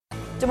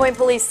Des Moines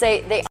police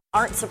say they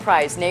aren't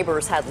surprised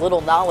neighbors had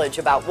little knowledge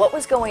about what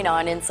was going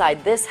on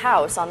inside this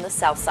house on the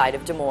south side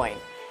of Des Moines.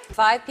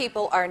 5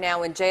 people are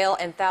now in jail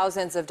and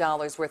thousands of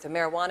dollars worth of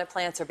marijuana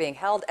plants are being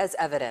held as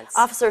evidence.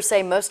 Officers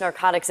say most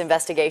narcotics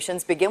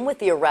investigations begin with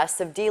the arrests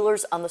of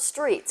dealers on the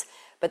streets.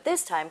 But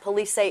this time,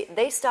 police say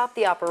they stopped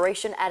the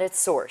operation at its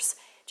source.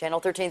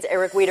 Channel 13's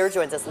Eric Weeder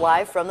joins us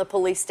live from the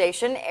police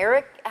station.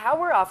 Eric, how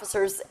were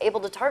officers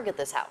able to target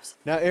this house?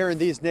 Now, Aaron,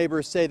 these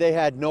neighbors say they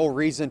had no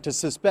reason to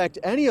suspect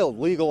any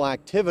illegal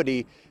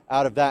activity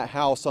out of that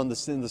house in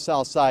the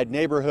Southside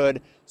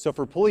neighborhood. So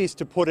for police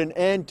to put an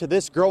end to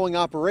this growing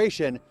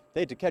operation,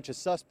 they had to catch a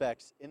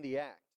suspect in the act.